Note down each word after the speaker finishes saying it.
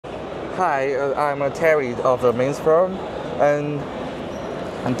Hi, I'm Terry of the Minisforum, and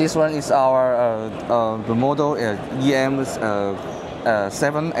this one is our the model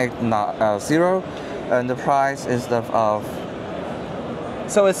EM780, and the price is the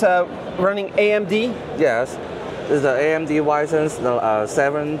So it's running AMD. yes, it's the AMD Ryzen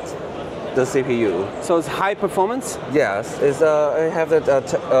 7, the CPU. So it's high performance. Yes, it's it have the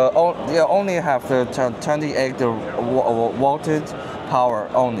you only have the 28 voltage power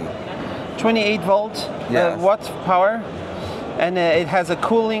only. 28 volt Yes. watt power, and it has a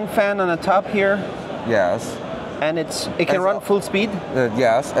cooling fan on the top here, Yes. and it can run full speed.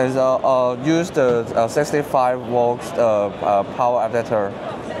 Yes, it's use the 65 volts power adapter.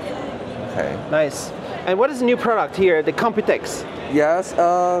 Okay. Nice. And what is the new product here? The Computex. Yes,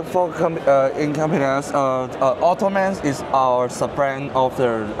 in Computex, Ottoman is our sub-brand of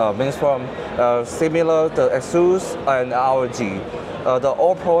the Minisforum, similar to ASUS and ROG. The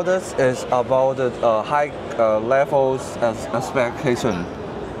all products is about the high levels specification.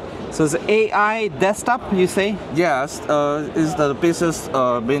 So it's AI desktop, you say? Yes, it's the business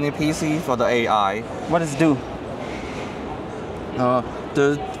mini PC for the AI. What does it do?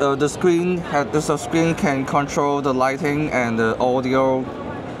 The screen can control the lighting and the audio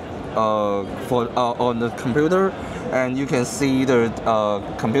on the computer, and you can see the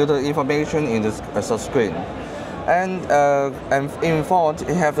computer information in the screen. And in front,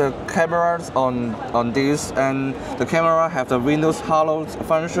 it have the cameras on this, and the camera have the Windows Hello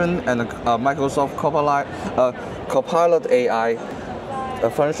function and the Microsoft Copilot AI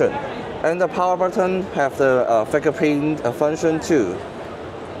function. And the power button have the fingerprint function too.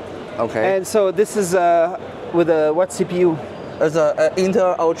 Okay. And so this is with a what CPU? It's a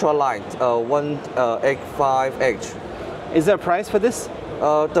Intel Ultralight 185H. Is there a price for this?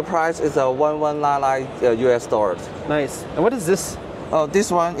 The price is $1199 US dollars. Nice. And what is this?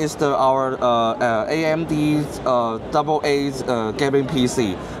 This one is our AMD AA gaming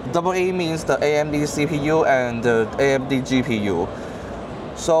PC. AA means the AMD CPU and the AMD GPU.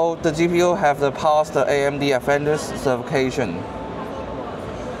 So the GPU have the passed the AMD Advanced certification.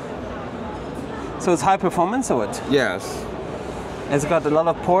 So it's high performance or what? Yes. It's got a lot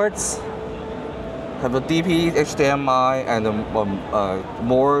of ports. Have a DP, HDMI, and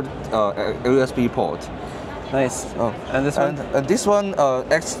more USB port. Nice. Oh, and this one? And this one,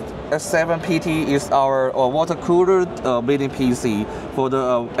 X7PT is our water cooled mini PC for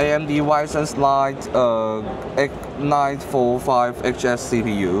the AMD Ryzen 945HS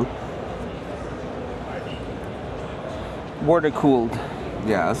CPU. Water cooled.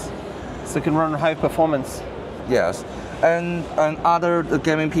 Yes. So it can run high performance. Yes. And other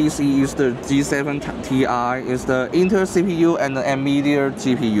gaming PC is the G7 Ti, is the Intel CPU and the NVIDIA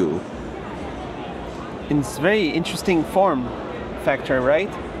GPU. It's very interesting form factor, right?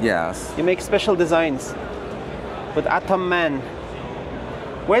 Yes. You make special designs with Ottoman.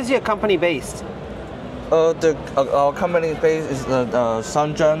 Where's your company based? Our company base is the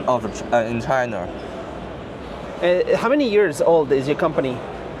Shenzhen in China. How many years old is your company?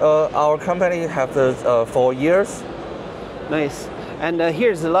 Our company have 4 years. Nice. And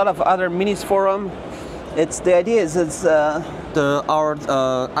here's a lot of other Minisforum. The idea is Our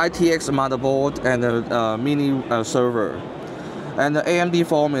ITX motherboard and the mini server, and the AMD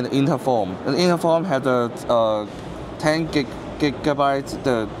form and the Intel form. The Intel form has the 10 gigabytes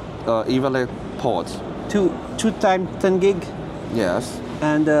the Ethernet port. two times 10 gig. Yes.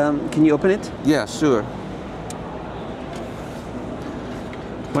 And can you open it? Yeah, sure.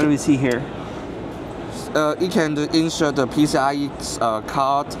 What do we see here? It can insert the PCIe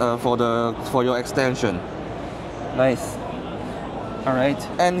card for your extension. Nice. All right.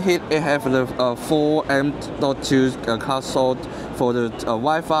 And it have the full M.2 card slot for the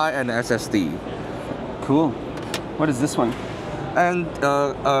Wi-Fi and SSD. Cool. What is this one? And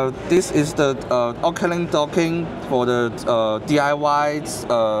this is the Oculus docking for the DIY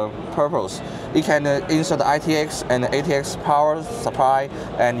purpose. It can insert the ITX and ATX power supply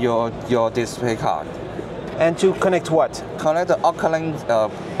and your display card. And to connect what? Connect the Oculus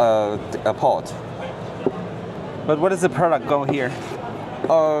port. But what does the product go here?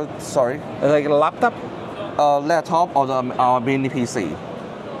 Sorry. Like a laptop? Laptop or our mini PC.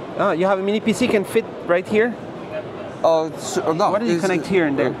 Oh, you have a mini PC can fit right here? No. What do you connect here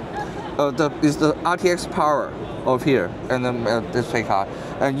and there? Is the RTX power of here and then display card,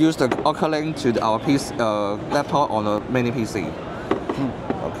 and use the Oculus to our PC laptop on the mini PC.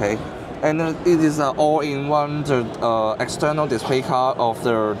 Okay. And it is an all-in-one external display card of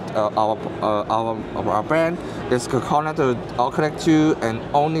our brand. It's connected to and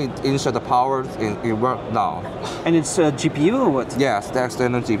only insert the power in work now. And it's a GPU or what? Yes, the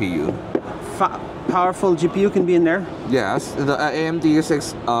external GPU. Powerful GPU can be in there? Yes, the AMD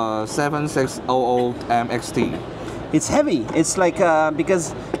 7600 MXT. It's heavy. It's like,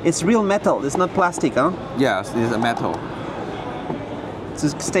 because it's real metal. It's not plastic, huh? Yes, it's a metal. To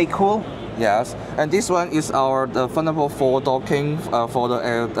stay cool? Yes, and this one is our Thunderbolt 4 docking for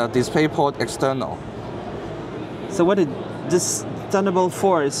the DisplayPort external. So what did this Thunderbolt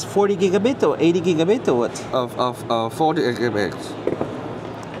 4 is 40 gigabit or 80 gigabit or what? Of 40 gigabit.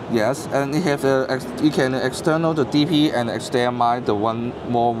 Yes, and it have you can external the DP and HDMI the one.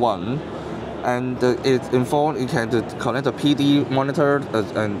 And it informed you can connect the PD monitor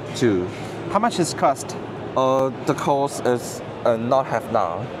and too. How much does it cost? The cost is not have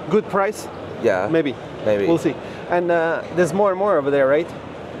now. Good price? Yeah. Maybe. We'll see. And there's more and more over there, right?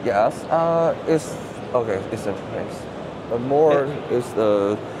 Yes. It's okay. It's a price. But more is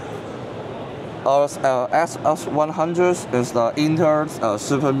the S100 is the Intel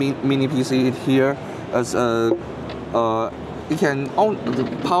Super Mini PC here. As it can only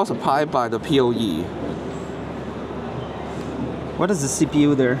power supply by the PoE. What is the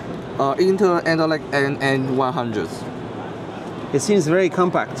CPU there? Intel Intellect N100. It seems very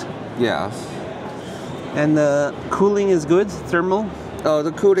compact. Yes. And the cooling is good, thermal?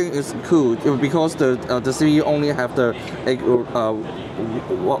 The cooling is cool because the CPU only have the 8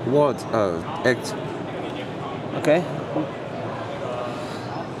 watt 8. Okay.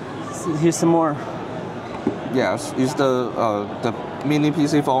 Here's some more. Yes, it's the mini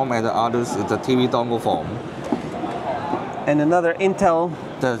PC form and the others is the TV dongle form. And another Intel.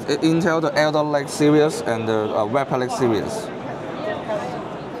 The Intel, the Elder Lake series and the Rapid Lake series.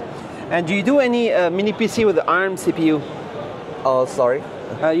 And do you do any mini PC with the ARM CPU? Sorry.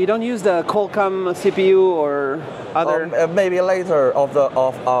 You don't use the Qualcomm CPU or other? Maybe later of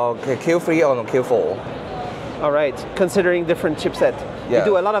Q3 or Q4. All right, considering different chipset. Yeah. You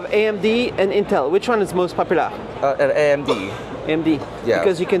do a lot of AMD and Intel. Which one is most popular? AMD. AMD. Yeah.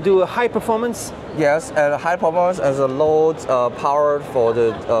 Because you can do a high performance. Yes, and high performance as a low power for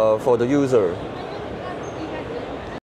the user.